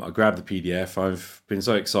 I grabbed the PDF. I've been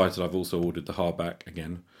so excited I've also ordered the hardback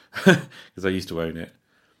again because I used to own it.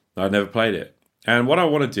 I'd never played it. And what I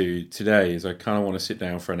want to do today is I kind of want to sit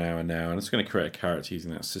down for an hour now and I'm just going to create a character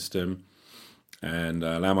using that system and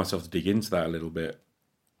allow myself to dig into that a little bit.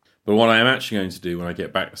 But what I am actually going to do when I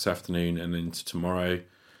get back this afternoon and into tomorrow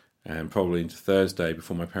and probably into Thursday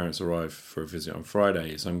before my parents arrive for a visit on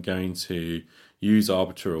Friday is I'm going to use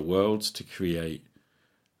Arbiter of Worlds to create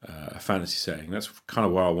a fantasy setting. That's kind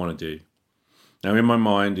of what I want to do. Now in my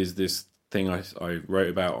mind is this thing I wrote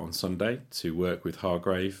about on Sunday to work with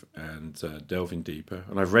Hargrave and Delving Deeper.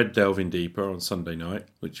 And I've read Delving Deeper on Sunday night,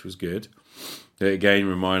 which was good. It again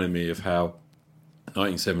reminded me of how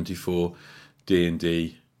 1974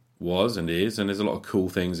 D&D was and is, and there's a lot of cool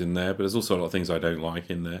things in there, but there's also a lot of things I don't like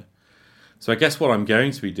in there. So I guess what I'm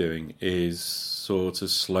going to be doing is sort of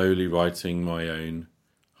slowly writing my own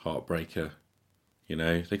Heartbreaker. You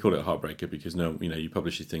know, they call it a Heartbreaker because you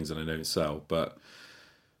publish these things and they don't sell, but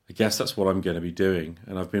I guess that's what I'm going to be doing.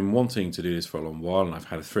 And I've been wanting to do this for a long while, and I've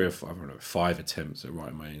had 5 attempts at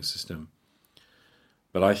writing my own system.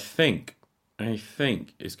 But I think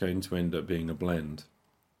it's going to end up being a blend.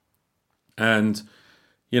 And,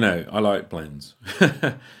 I like blends.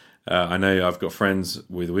 I know I've got friends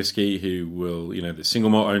with whiskey who will, the single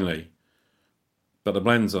malt only. But the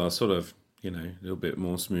blends are sort of, a little bit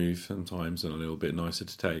more smooth sometimes and a little bit nicer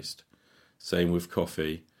to taste. Same with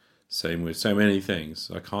coffee. Same with so many things.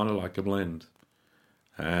 I kind of like a blend.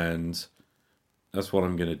 And that's what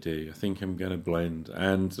I'm going to do. I think I'm going to blend.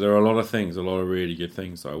 And there are a lot of really good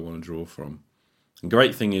things that I want to draw from. The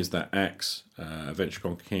great thing is that Axe, Adventure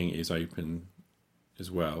Conquer King, is open as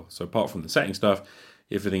well. So apart from the setting stuff,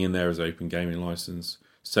 everything in there is open gaming license.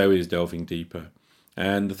 So is Delving Deeper.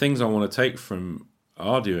 And the things I want to take from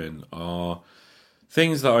Arduin are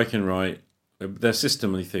things that I can write. They're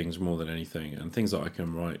systemly things more than anything, and things that I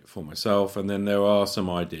can write for myself. And then there are some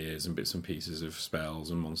ideas and bits and pieces of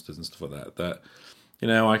spells and monsters and stuff like that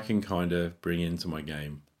I can kind of bring into my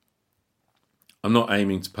game. I'm not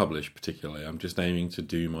aiming to publish particularly. I'm just aiming to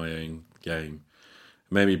do my own game.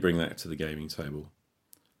 Maybe bring that to the gaming table.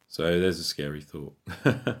 So there's a scary thought.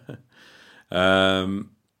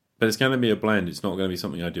 But it's going to be a blend. It's not going to be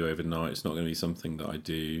something I do overnight. It's not going to be something that I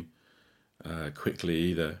do quickly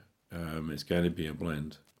either. It's going to be a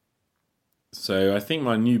blend. So I think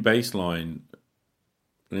my new baseline,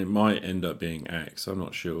 it might end up being Axe. I'm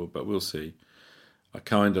not sure, but we'll see. I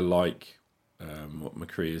kind of like what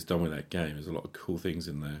McCree has done with that game. There's a lot of cool things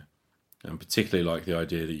in there. And particularly like the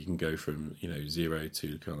idea that you can go from, 0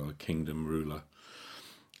 to kind of a kingdom ruler.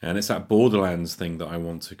 And it's that Borderlands thing that I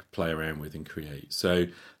want to play around with and create. So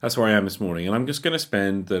that's where I am this morning. And I'm just going to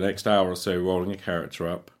spend the next hour or so rolling a character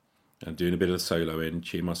up and doing a bit of soloing,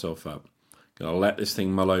 cheer myself up. Gonna let this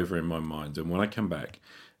thing mull over in my mind, and when I come back,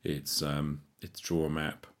 it's draw a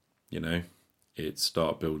map, it's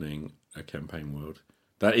start building a campaign world.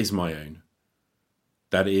 That is my own.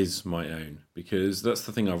 Because that's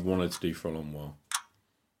the thing I've wanted to do for a long while.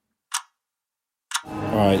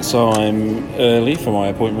 Alright, so I'm early for my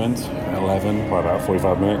appointment, 11, by about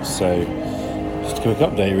 45 minutes, so just a quick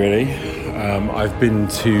update really. I've been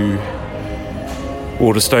to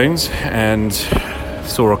Waterstones and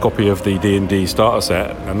saw a copy of the D&D starter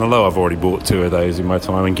set, and although I've already bought 2 of those in my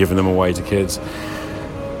time and given them away to kids,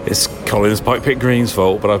 it's Colin's Pike Pit Green's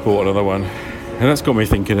fault, but I bought another one. And that's got me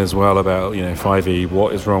thinking as well about 5e,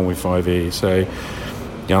 what is wrong with 5e. So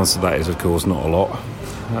the answer to that is of course not a lot,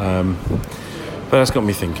 but that's got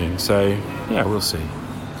me thinking. So yeah, we'll see.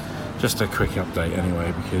 Just a quick update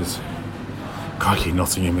anyway, because Crikey,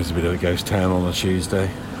 Nottingham is a bit of a ghost town on a Tuesday.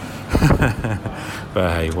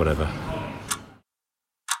 But hey, whatever.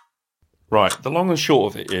 Right, the long and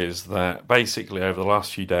short of it is that basically over the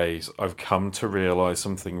last few days I've come to realise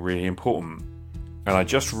something really important. And I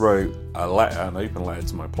just wrote an open letter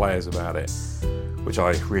to my players about it, which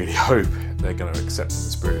I really hope they're going to accept in the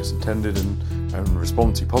spirit it's intended and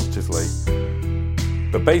respond to positively.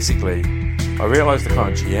 But basically, I realised the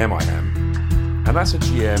kind of GM I am. And that's a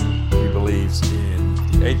GM who believes in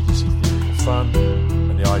the agency theory of fun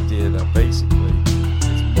and the idea that basically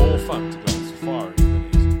it's more fun to go on safari than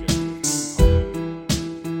it is to go to a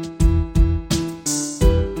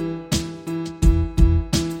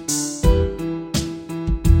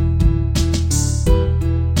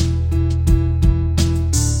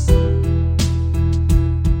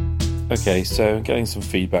theme park. Okay, so I'm getting some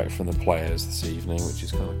feedback from the players this evening, which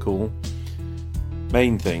is kind of cool.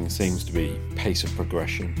 Main thing seems to be pace of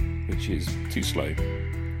progression, which is too slow.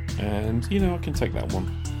 And, I can take that one.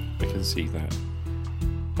 I can see that.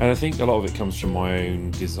 And I think a lot of it comes from my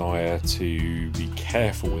own desire to be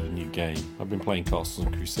careful with a new game. I've been playing Castles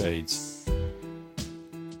and Crusades.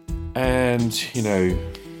 And,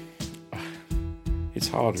 it's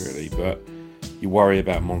hard really, but you worry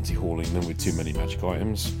about multi-hauling them with too many magic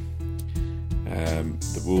items.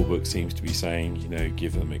 The rulebook seems to be saying,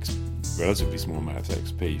 give them relatively small amount of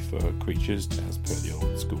XP for creatures, as per the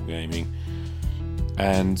old school gaming.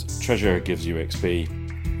 And treasure gives you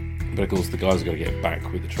XP, but of course the guys have got to get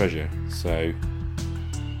back with the treasure. So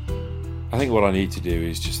I think what I need to do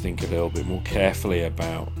is just think a little bit more carefully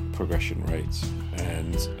about progression rates,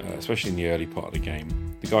 and especially in the early part of the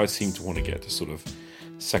game. The guys seem to want to get to sort of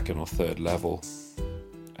second or third level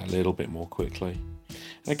a little bit more quickly.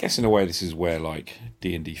 And I guess in a way this is where like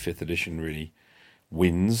D&D 5th edition really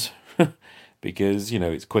wins, because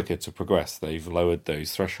it's quicker to progress. They've lowered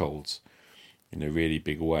those thresholds in a really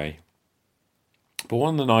big way. But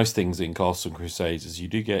one of the nice things in Castles and Crusades is you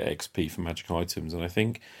do get XP for magic items, and I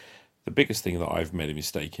think the biggest thing that I've made a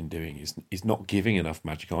mistake in doing is not giving enough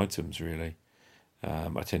magic items, really.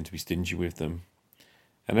 I tend to be stingy with them.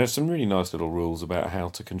 And there's some really nice little rules about how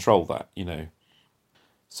to control that,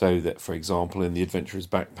 So that, for example, in the Adventurer's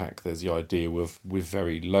Backpack, there's the idea with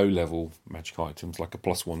very low-level magic items, like a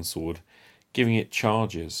 +1 sword, giving it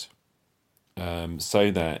charges,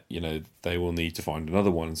 so that, they will need to find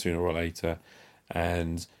another one sooner or later,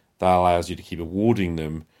 and that allows you to keep awarding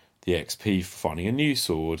them the XP for finding a new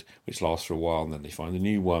sword, which lasts for a while, and then they find a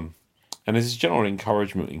new one. And there's a general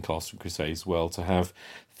encouragement in Castles and Crusades as well to have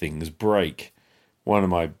things break. One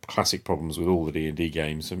of my classic problems with all the D&D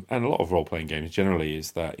games, and a lot of role-playing games generally,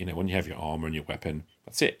 is that, when you have your armour and your weapon,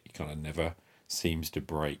 that's it. It kind of never seems to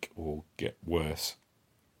break or get worse.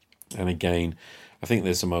 And again, I think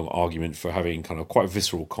there's some argument for having kind of quite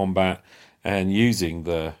visceral combat and using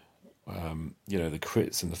the, the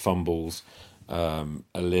crits and the fumbles a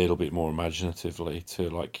little bit more imaginatively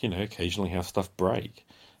to, occasionally have stuff break.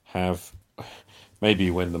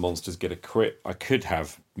 Maybe when the monsters get a crit, I could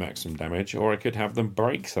have maximum damage, or I could have them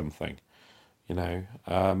break something, And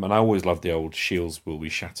I always love the old shields will be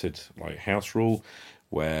shattered house rule,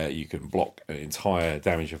 where you can block an entire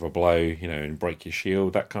damage of a blow, and break your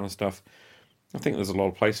shield, that kind of stuff. I think there's a lot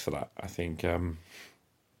of place for that. I think I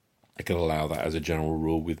could allow that as a general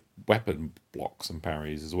rule with weapon blocks and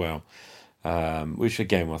parries as well, which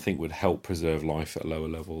again I think would help preserve life at lower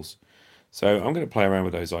levels. So I'm going to play around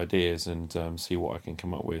with those ideas and see what I can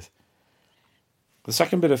come up with. The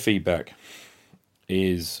second bit of feedback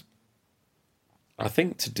is, I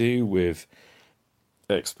think, to do with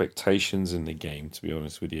expectations in the game, to be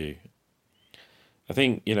honest with you. I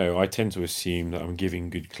think, I tend to assume that I'm giving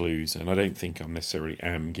good clues, and I don't think I necessarily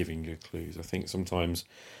am giving good clues. I think sometimes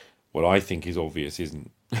what I think is obvious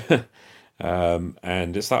isn't.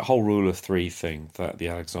 And it's that whole rule of three thing that the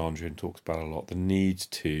Alexandrian talks about a lot. The need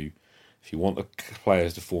to, if you want the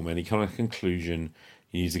players to form any kind of conclusion,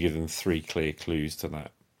 you need to give them 3 clear clues to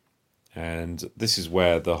that. And this is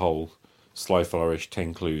where the whole Sly Flourish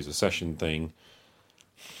 10 clues a session thing,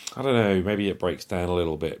 I don't know, maybe it breaks down a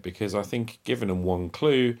little bit, because I think giving them 1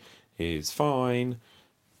 clue is fine,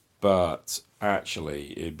 but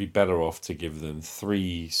actually it'd be better off to give them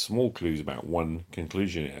 3 small clues about 1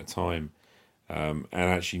 conclusion at a time, and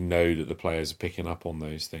actually know that the players are picking up on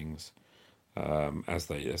those things as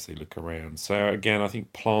they look around. So again, I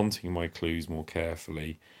think planting my clues more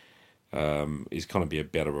carefully is going to be a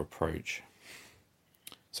better approach.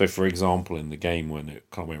 So for example, in the game when it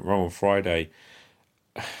kind of went wrong on Friday,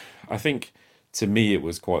 I think to me it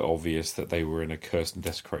was quite obvious that they were in a cursed and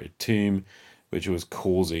desecrated tomb, which was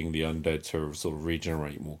causing the undead to sort of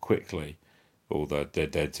regenerate more quickly. or they're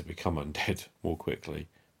dead to become undead more quickly.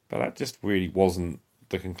 But that just really wasn't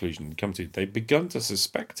the conclusion you'd come to. They'd begun to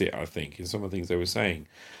suspect it, I think, in some of the things they were saying,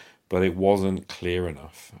 but it wasn't clear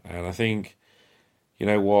enough. And I think, you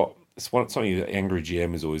know what, something that Angry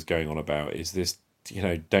GM is always going on about is this,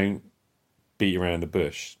 don't beat around the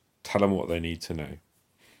bush. Tell them what they need to know.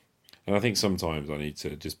 And I think sometimes I need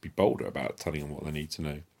to just be bolder about telling them what they need to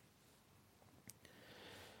know.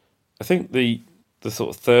 I think the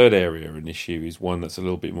sort of third area and issue is one that's a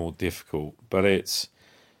little bit more difficult, but it's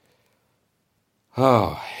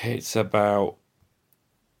about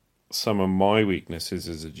some of my weaknesses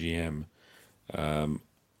as a GM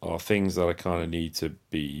are things that I kind of need to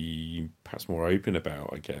be perhaps more open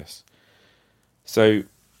about, I guess. So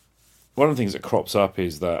one of the things that crops up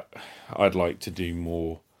is that I'd like to do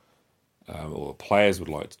more, or the players would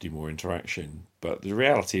like to do more interaction, but the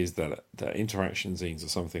reality is that interaction scenes are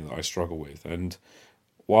something that I struggle with. And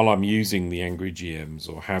while I'm using the Angry GMs,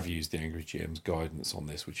 or have used the Angry GMs guidance on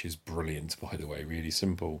this, which is brilliant, by the way, really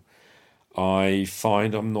simple, I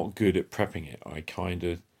find I'm not good at prepping it. I kind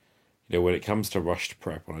of, when it comes to rushed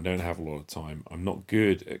prep, when I don't have a lot of time, I'm not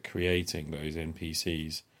good at creating those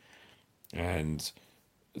NPCs and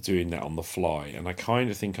doing that on the fly. And I kind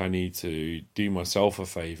of think I need to do myself a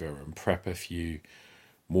favour and prep a few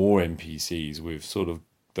more NPCs with sort of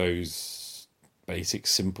those basic,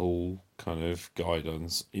 simple kind of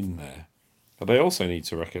guidance in there. But I also need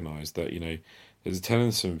to recognise that, there's a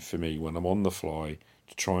tendency for me when I'm on the fly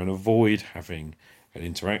to try and avoid having an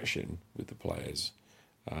interaction with the players.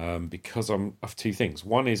 Because I'm of two things.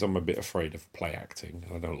 One is I'm a bit afraid of play acting,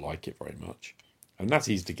 and I don't like it very much. And that's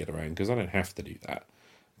easy to get around because I don't have to do that.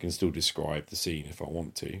 I can still describe the scene if I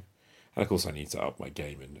want to. And of course I need to up my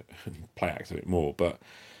game and play act a bit more. But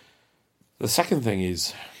the second thing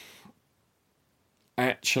is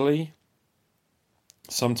actually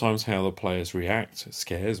sometimes how the players react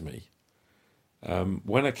scares me.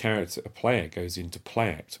 When a player goes into play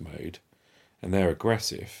act mode and they're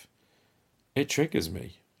aggressive, it triggers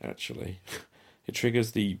me, actually. It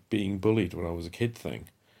triggers the being bullied when I was a kid thing.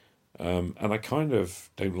 And I kind of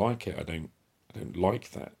don't like it. I don't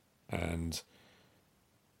like that. And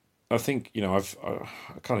I think, I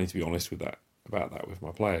kind of need to be honest about that with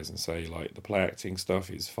my players and say, like, the play acting stuff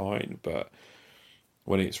is fine, but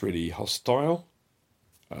when it's really hostile,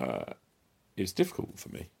 it's difficult for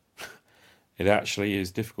me. It actually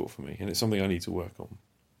is difficult for me, and it's something I need to work on.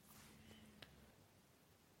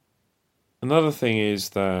 Another thing is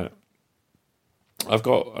that I've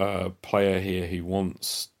got a player here who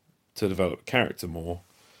wants to develop character more,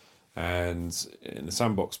 and in the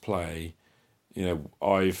sandbox play,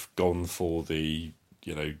 I've gone for the,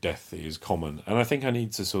 death is common, and I think I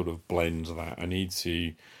need to sort of blend that. I need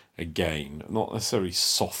to, again, not necessarily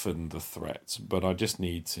soften the threats, but I just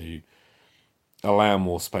need to allow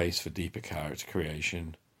more space for deeper character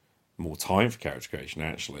creation, more time for character creation,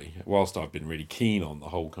 actually. Whilst I've been really keen on the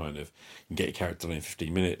whole kind of get your character done in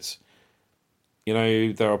 15 minutes,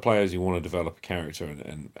 there are players who want to develop a character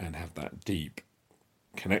and have that deep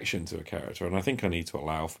connection to a character, and I think I need to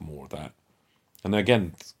allow for more of that. And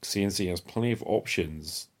again, CNC has plenty of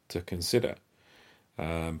options to consider,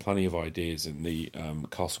 plenty of ideas in the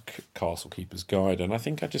Castle Keeper's Guide, and I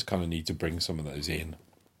think I just kind of need to bring some of those in.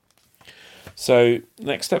 So,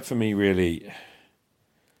 next step for me really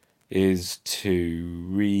is to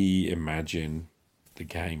reimagine the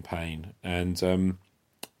campaign. And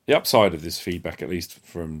the upside of this feedback, at least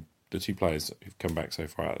from the two players who've come back so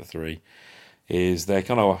far out of the three, is they're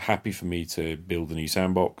kind of happy for me to build a new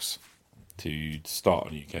sandbox, to start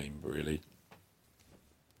a new game, really.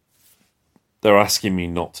 They're asking me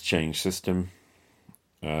not to change system,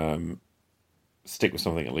 stick with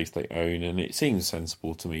something at least they own, and it seems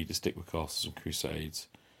sensible to me to stick with Castles and Crusades.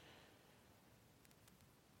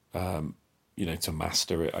 To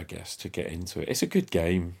master it, I guess, to get into it. It's a good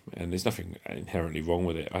game, and there's nothing inherently wrong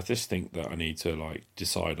with it. I just think that I need to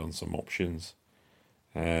decide on some options,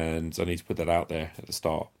 and I need to put that out there at the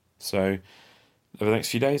start. So over the next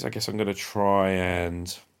few days, I guess I'm going to try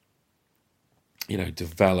and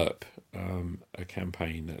develop a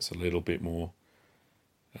campaign that's a little bit more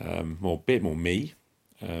me,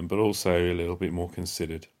 but also a little bit more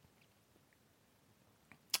considered.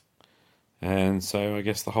 And so I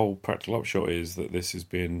guess the whole practical upshot is that this has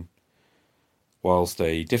been, whilst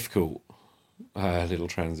a difficult little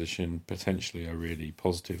transition, potentially a really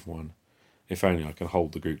positive one, if only I can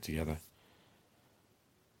hold the group together.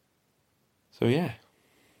 So yeah,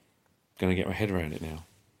 going to get my head around it now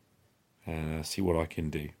and see what I can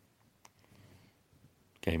do.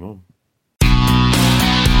 Game on.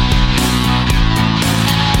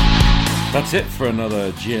 That's it for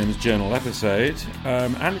another GM's Journal episode,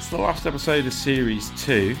 and it's the last episode of Series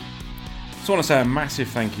 2. Just want to say a massive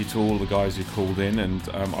thank you to all the guys who called in, and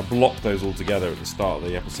I blocked those all together at the start of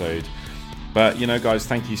the episode. But, you know, guys,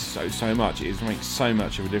 thank you so much. It makes so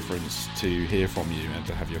much of a difference to hear from you and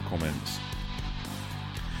to have your comments.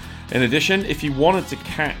 In addition, if you wanted to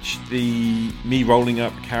catch me rolling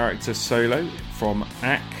up character solo from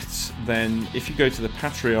Acts, then if you go to the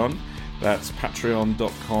Patreon, that's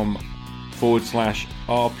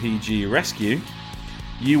patreon.com/RPG Rescue,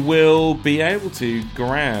 you will be able to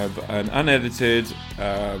grab an unedited,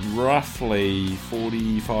 roughly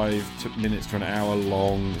 45 minutes to an hour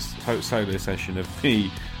long solo session of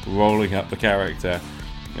me rolling up the character,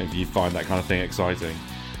 if you find that kind of thing exciting.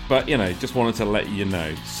 But, you know, just wanted to let you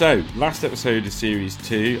know. So, last episode of Series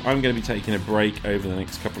 2. I'm going to be taking a break over the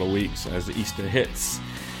next couple of weeks as Easter hits.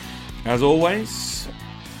 As always,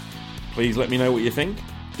 please let me know what you think.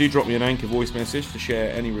 Do drop me an Anchor voice message to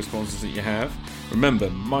share any responses that you have. Remember,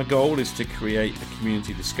 my goal is to create a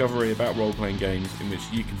community discovery about role-playing games in which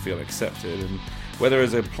you can feel accepted. And whether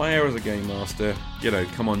as a player or as a game master, you know,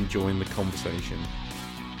 come on, join the conversation.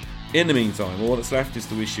 In the meantime, all that's left is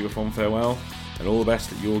to wish you a fond farewell and all the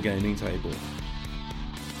best at your gaming table.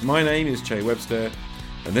 My name is Che Webster,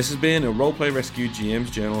 and this has been a Roleplay Rescue GM's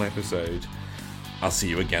Journal episode. I'll see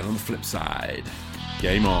you again on the flip side.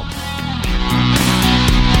 Game on.